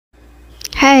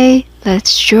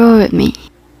Let's draw with me.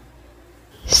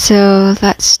 So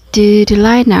let's do the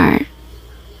line art.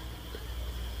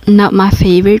 Not my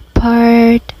favorite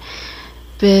part,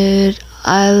 but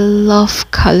I love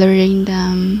coloring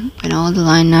them when all the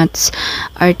line arts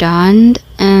are done.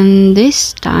 And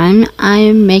this time I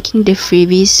am making the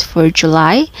freebies for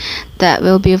July that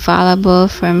will be available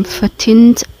from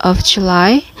 14th of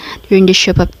July during the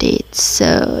shop update.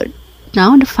 So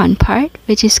now the fun part,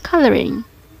 which is coloring.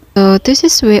 So this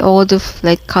is where all the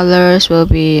flat colors will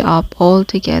be up all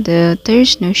together.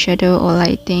 There's no shadow or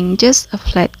lighting, just a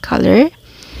flat color.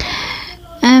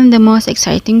 And the most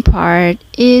exciting part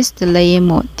is the layer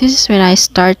mode. This is when I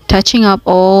start touching up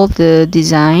all the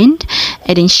design,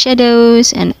 adding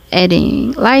shadows and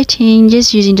adding lighting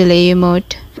just using the layer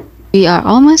mode. We are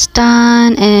almost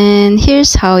done, and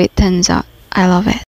here's how it turns out. I love it.